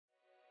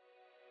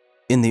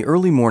In the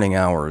early morning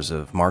hours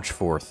of March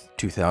 4th,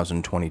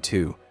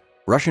 2022,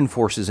 Russian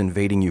forces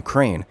invading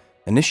Ukraine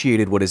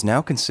initiated what is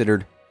now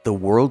considered the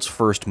world's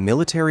first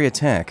military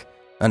attack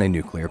on a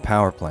nuclear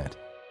power plant.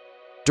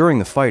 During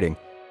the fighting,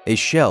 a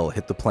shell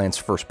hit the plant's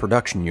first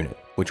production unit,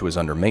 which was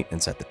under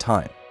maintenance at the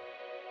time.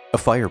 A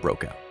fire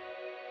broke out.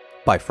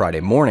 By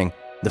Friday morning,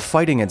 the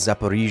fighting at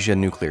Zaporizhzhia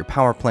nuclear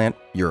power plant,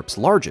 Europe's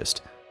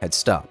largest, had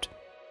stopped.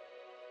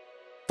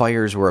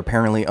 Fires were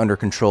apparently under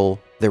control,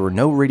 there were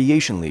no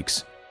radiation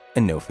leaks,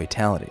 and no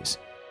fatalities.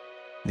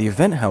 The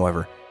event,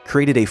 however,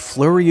 created a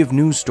flurry of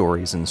news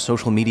stories and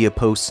social media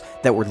posts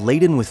that were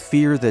laden with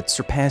fear that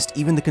surpassed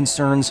even the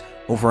concerns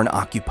over an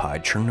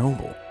occupied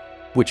Chernobyl,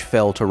 which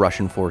fell to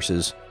Russian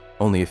forces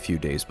only a few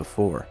days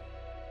before.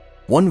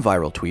 One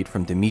viral tweet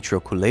from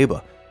Dmytro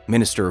Kuleba,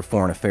 Minister of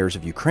Foreign Affairs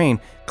of Ukraine,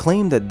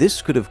 claimed that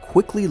this could have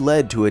quickly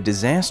led to a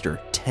disaster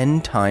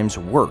 10 times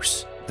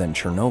worse than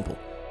Chernobyl.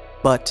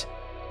 But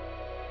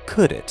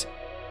could it?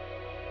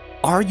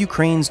 Are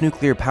Ukraine's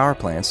nuclear power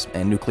plants,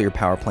 and nuclear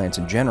power plants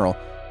in general,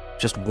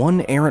 just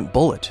one errant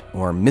bullet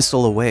or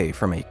missile away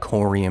from a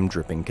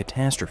corium-dripping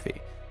catastrophe?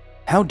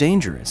 How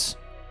dangerous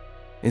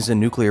is a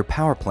nuclear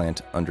power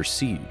plant under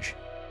siege?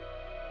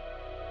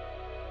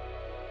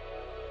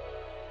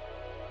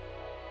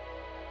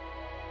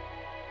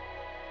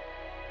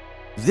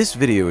 This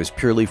video is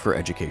purely for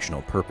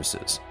educational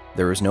purposes.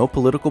 There is no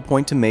political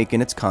point to make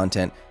in its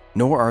content,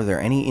 nor are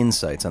there any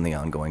insights on the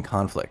ongoing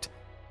conflict.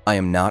 I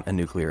am not a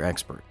nuclear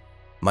expert.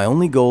 My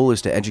only goal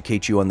is to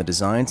educate you on the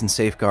designs and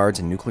safeguards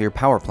in nuclear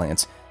power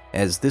plants,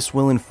 as this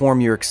will inform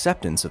your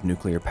acceptance of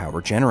nuclear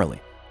power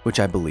generally, which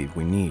I believe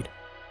we need.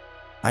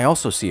 I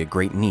also see a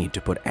great need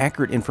to put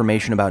accurate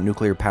information about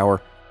nuclear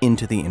power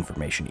into the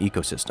information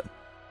ecosystem.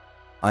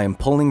 I am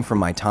pulling from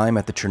my time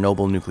at the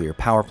Chernobyl nuclear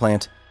power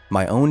plant,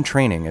 my own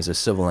training as a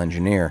civil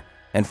engineer,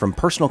 and from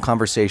personal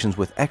conversations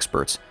with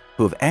experts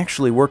who have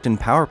actually worked in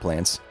power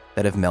plants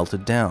that have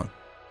melted down.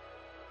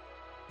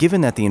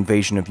 Given that the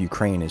invasion of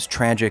Ukraine is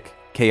tragic,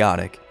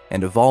 chaotic,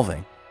 and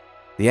evolving,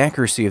 the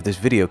accuracy of this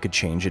video could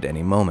change at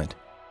any moment.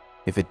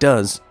 If it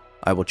does,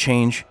 I will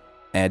change,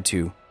 add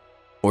to,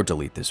 or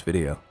delete this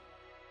video.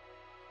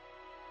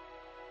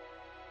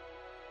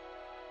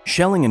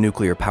 Shelling a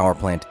nuclear power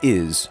plant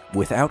is,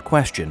 without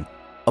question,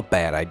 a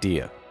bad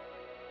idea.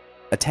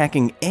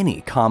 Attacking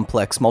any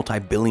complex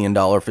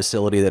multi-billion-dollar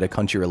facility that a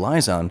country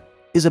relies on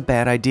is a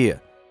bad idea.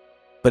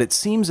 But it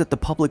seems that the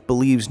public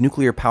believes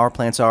nuclear power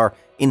plants are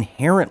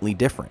inherently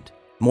different,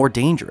 more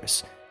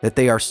dangerous, that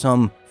they are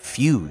some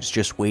fuse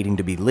just waiting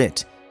to be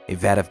lit, a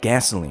vat of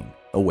gasoline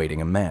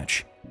awaiting a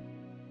match.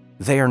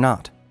 They are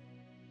not.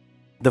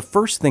 The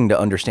first thing to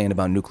understand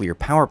about nuclear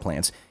power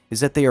plants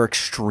is that they are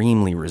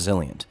extremely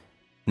resilient.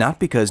 Not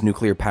because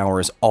nuclear power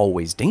is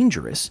always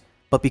dangerous,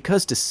 but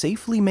because to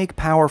safely make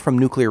power from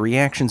nuclear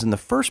reactions in the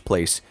first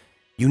place,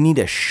 you need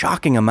a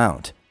shocking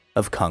amount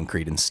of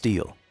concrete and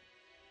steel.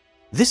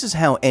 This is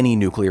how any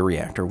nuclear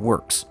reactor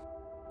works.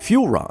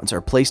 Fuel rods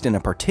are placed in a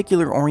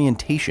particular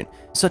orientation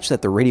such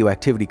that the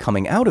radioactivity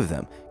coming out of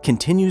them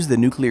continues the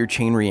nuclear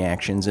chain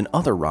reactions in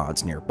other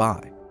rods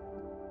nearby.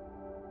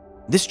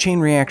 This chain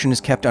reaction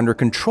is kept under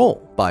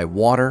control by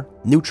water,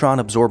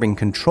 neutron-absorbing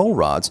control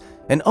rods,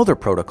 and other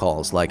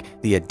protocols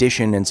like the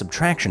addition and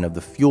subtraction of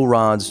the fuel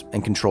rods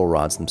and control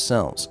rods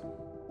themselves.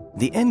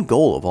 The end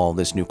goal of all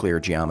this nuclear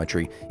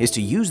geometry is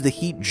to use the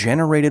heat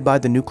generated by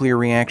the nuclear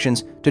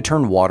reactions to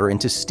turn water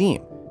into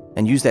steam,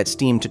 and use that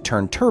steam to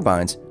turn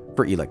turbines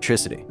for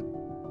electricity.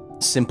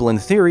 Simple in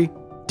theory,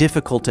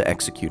 difficult to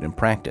execute in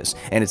practice,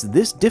 and it's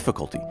this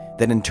difficulty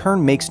that in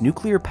turn makes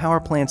nuclear power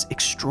plants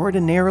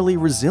extraordinarily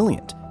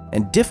resilient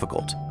and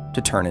difficult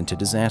to turn into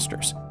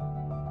disasters.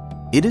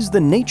 It is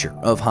the nature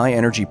of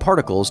high-energy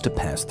particles to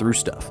pass through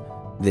stuff.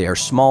 They are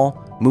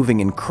small, moving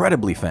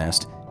incredibly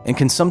fast, and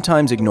can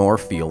sometimes ignore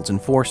fields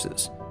and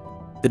forces.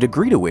 The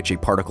degree to which a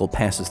particle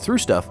passes through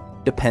stuff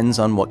depends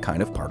on what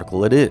kind of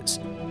particle it is.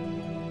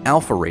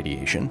 Alpha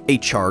radiation, a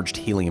charged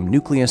helium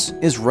nucleus,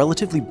 is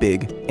relatively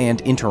big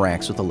and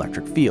interacts with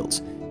electric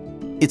fields.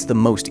 It's the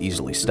most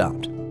easily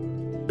stopped.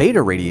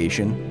 Beta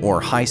radiation, or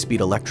high-speed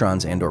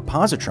electrons and/or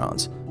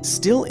positrons,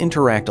 still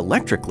interact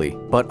electrically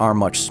but are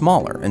much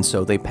smaller, and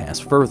so they pass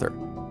further.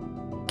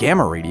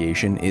 Gamma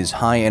radiation is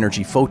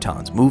high-energy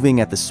photons moving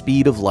at the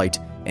speed of light,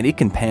 and it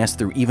can pass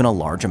through even a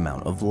large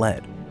amount of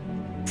lead.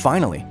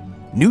 Finally,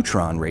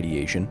 neutron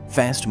radiation,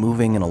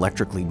 fast-moving and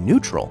electrically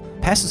neutral,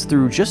 passes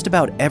through just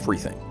about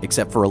everything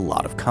except for a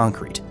lot of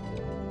concrete.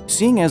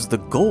 Seeing as the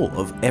goal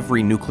of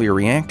every nuclear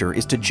reactor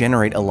is to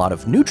generate a lot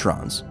of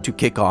neutrons to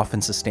kick off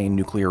and sustain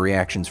nuclear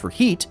reactions for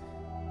heat,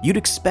 you'd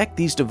expect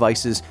these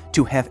devices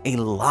to have a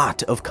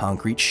lot of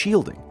concrete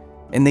shielding,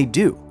 and they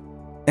do,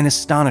 an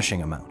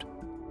astonishing amount.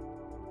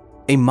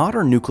 A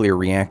modern nuclear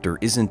reactor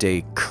isn't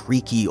a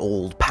creaky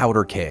old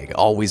powder keg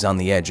always on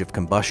the edge of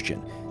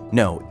combustion.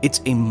 No,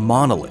 it's a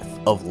monolith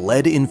of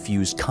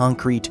lead-infused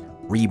concrete,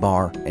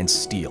 rebar, and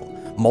steel.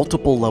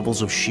 Multiple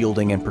levels of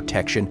shielding and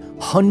protection,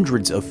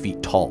 hundreds of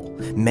feet tall,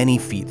 many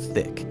feet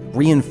thick,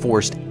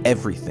 reinforced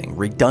everything,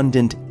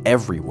 redundant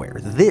everywhere.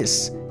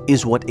 This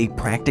is what a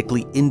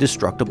practically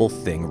indestructible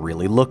thing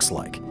really looks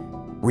like.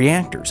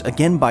 Reactors,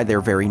 again by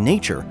their very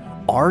nature,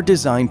 are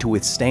designed to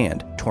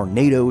withstand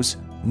tornadoes,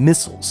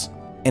 missiles,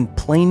 and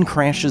plane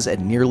crashes at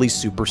nearly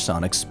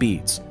supersonic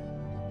speeds.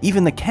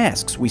 Even the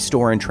casks we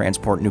store and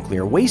transport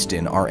nuclear waste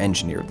in are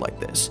engineered like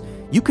this.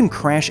 You can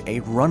crash a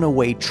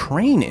runaway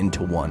train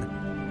into one,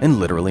 and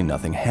literally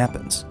nothing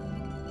happens.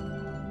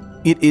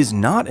 It is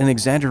not an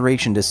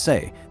exaggeration to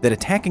say that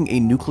attacking a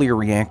nuclear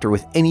reactor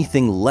with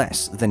anything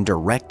less than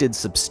directed,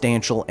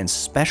 substantial, and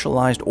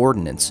specialized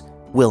ordnance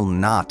will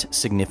not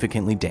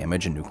significantly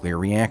damage a nuclear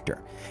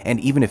reactor. And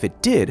even if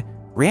it did,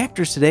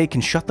 reactors today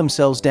can shut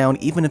themselves down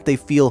even if they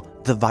feel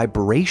the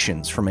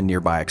vibrations from a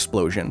nearby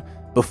explosion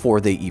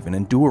before they even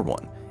endure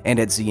one. And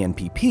at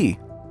ZNPP,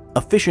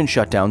 efficient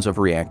shutdowns of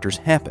reactors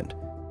happened.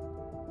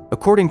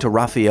 According to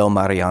Rafael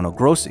Mariano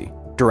Grossi,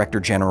 Director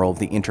General of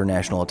the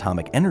International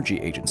Atomic Energy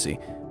Agency,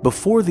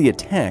 before the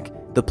attack,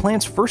 the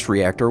plant's first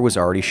reactor was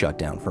already shut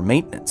down for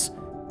maintenance.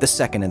 The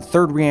second and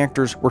third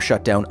reactors were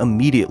shut down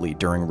immediately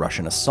during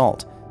Russian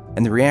assault,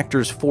 and the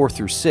reactors 4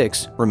 through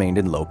 6 remained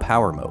in low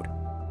power mode.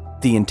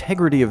 The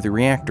integrity of the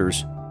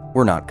reactors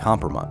were not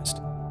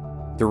compromised.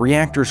 The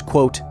reactors,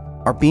 quote,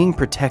 are being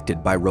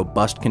protected by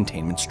robust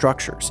containment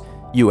structures,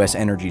 U.S.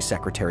 Energy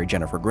Secretary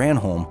Jennifer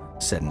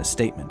Granholm said in a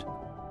statement.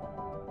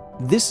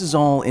 This is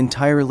all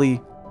entirely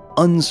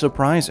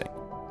unsurprising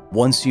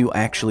once you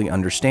actually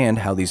understand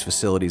how these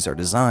facilities are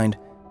designed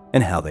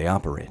and how they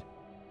operate.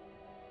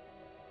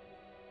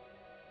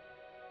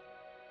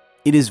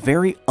 It is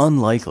very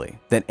unlikely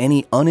that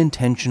any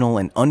unintentional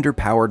and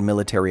underpowered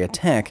military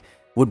attack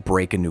would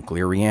break a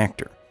nuclear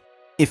reactor.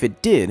 If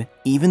it did,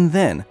 even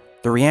then,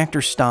 the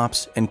reactor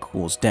stops and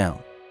cools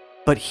down.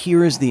 But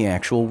here is the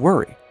actual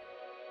worry.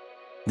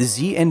 The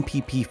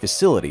ZNPP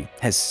facility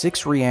has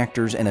 6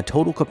 reactors and a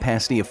total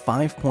capacity of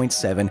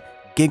 5.7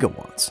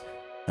 gigawatts,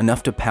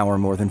 enough to power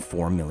more than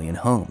 4 million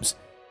homes.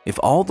 If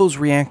all those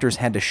reactors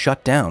had to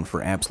shut down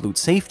for absolute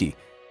safety,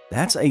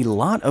 that's a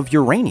lot of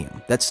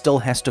uranium that still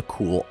has to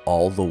cool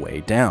all the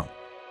way down.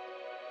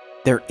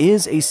 There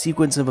is a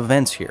sequence of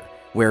events here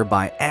where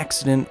by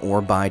accident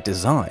or by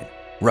design,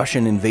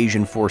 Russian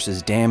invasion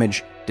forces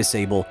damage,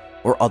 disable,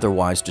 or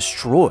otherwise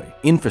destroy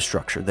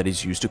infrastructure that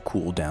is used to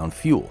cool down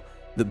fuel,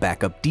 the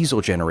backup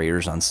diesel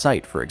generators on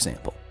site, for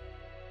example.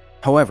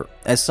 However,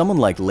 as someone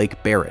like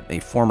Lake Barrett, a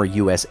former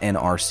US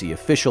NRC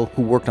official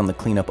who worked on the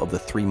cleanup of the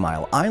 3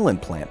 Mile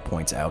Island plant,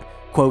 points out,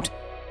 quote,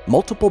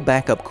 multiple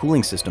backup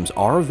cooling systems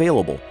are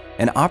available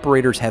and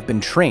operators have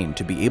been trained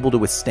to be able to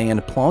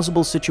withstand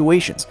plausible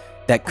situations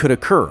that could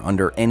occur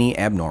under any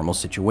abnormal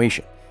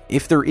situation.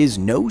 If there is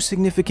no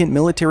significant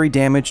military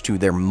damage to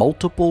their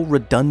multiple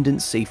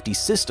redundant safety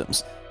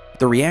systems,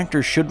 the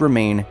reactor should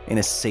remain in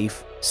a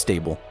safe,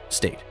 stable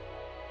state.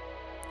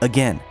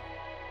 Again,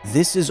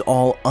 this is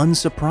all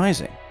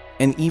unsurprising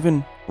and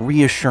even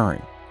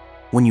reassuring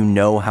when you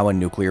know how a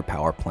nuclear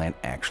power plant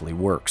actually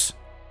works.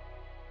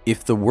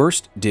 If the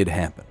worst did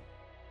happen,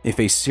 if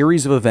a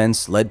series of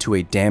events led to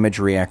a damaged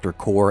reactor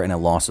core and a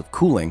loss of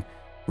cooling,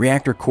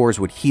 reactor cores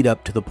would heat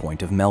up to the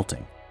point of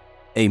melting.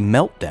 A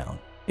meltdown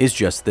is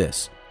just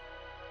this: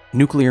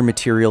 nuclear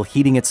material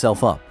heating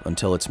itself up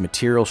until its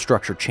material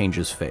structure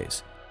changes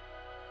phase.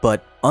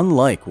 But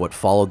unlike what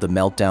followed the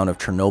meltdown of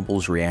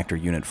Chernobyl's Reactor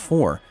Unit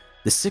 4,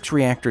 the 6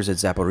 reactors at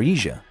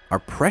Zaporizhzhia are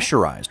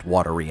pressurized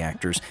water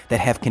reactors that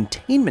have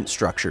containment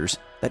structures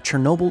that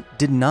Chernobyl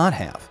did not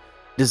have,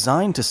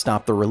 designed to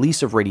stop the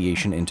release of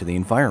radiation into the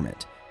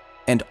environment.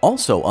 And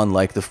also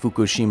unlike the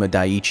Fukushima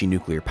Daiichi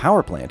nuclear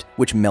power plant,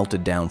 which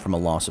melted down from a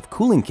loss of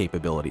cooling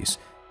capabilities,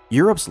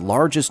 Europe's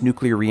largest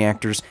nuclear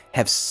reactors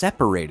have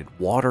separated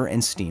water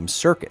and steam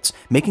circuits,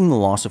 making the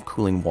loss of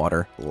cooling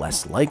water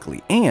less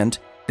likely, and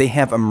they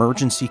have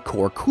emergency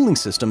core cooling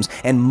systems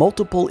and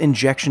multiple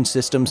injection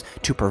systems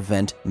to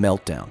prevent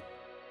meltdown.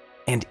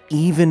 And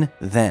even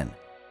then,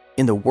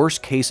 in the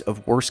worst case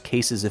of worst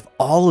cases, if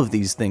all of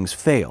these things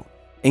fail,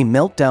 a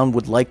meltdown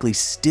would likely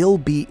still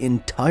be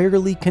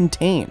entirely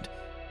contained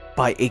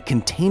by a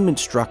containment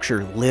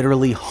structure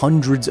literally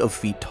hundreds of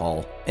feet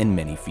tall and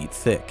many feet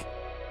thick.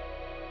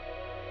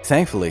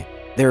 Thankfully,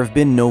 there have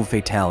been no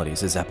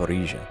fatalities at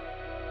Zaporizhzhia.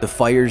 The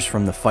fires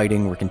from the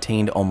fighting were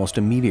contained almost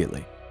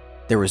immediately.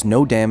 There was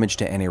no damage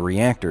to any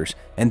reactors,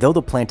 and though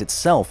the plant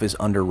itself is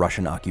under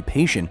Russian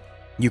occupation,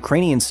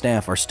 Ukrainian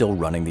staff are still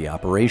running the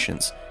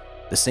operations.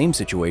 The same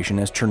situation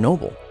as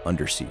Chernobyl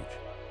under siege.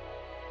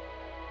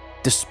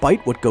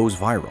 Despite what goes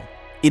viral,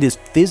 it is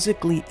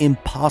physically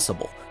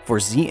impossible for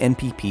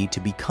ZNPP to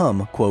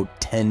become, quote,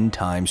 10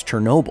 times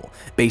Chernobyl,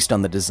 based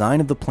on the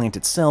design of the plant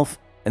itself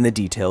and the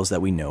details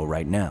that we know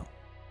right now.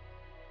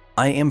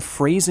 I am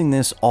phrasing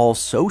this all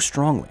so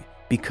strongly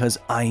because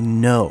I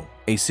know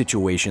a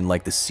situation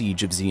like the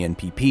siege of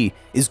ZNPP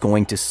is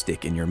going to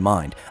stick in your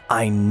mind.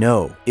 I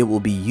know it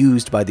will be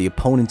used by the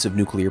opponents of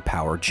nuclear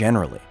power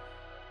generally.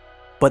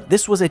 But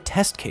this was a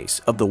test case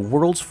of the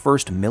world's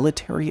first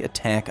military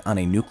attack on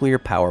a nuclear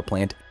power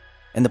plant,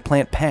 and the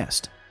plant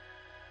passed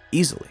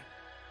easily.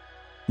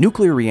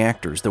 Nuclear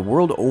reactors the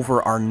world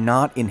over are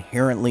not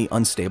inherently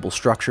unstable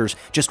structures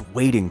just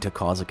waiting to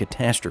cause a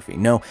catastrophe.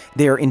 No,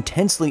 they are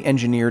intensely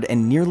engineered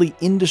and nearly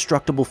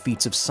indestructible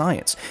feats of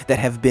science that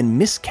have been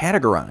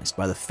miscategorized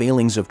by the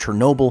failings of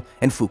Chernobyl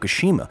and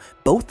Fukushima,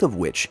 both of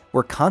which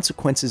were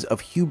consequences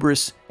of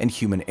hubris and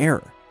human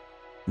error,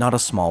 not a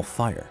small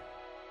fire.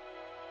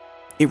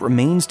 It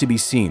remains to be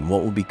seen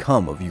what will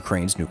become of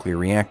Ukraine's nuclear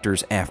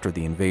reactors after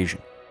the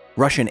invasion.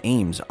 Russian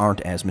aims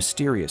aren't as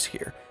mysterious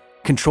here.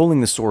 Controlling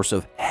the source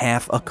of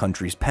half a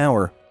country's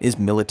power is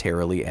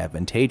militarily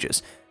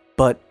advantageous,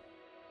 but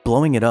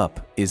blowing it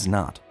up is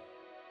not.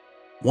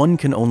 One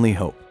can only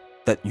hope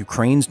that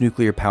Ukraine's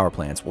nuclear power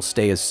plants will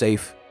stay as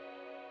safe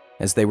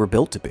as they were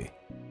built to be.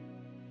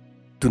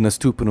 До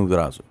наступного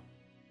разу.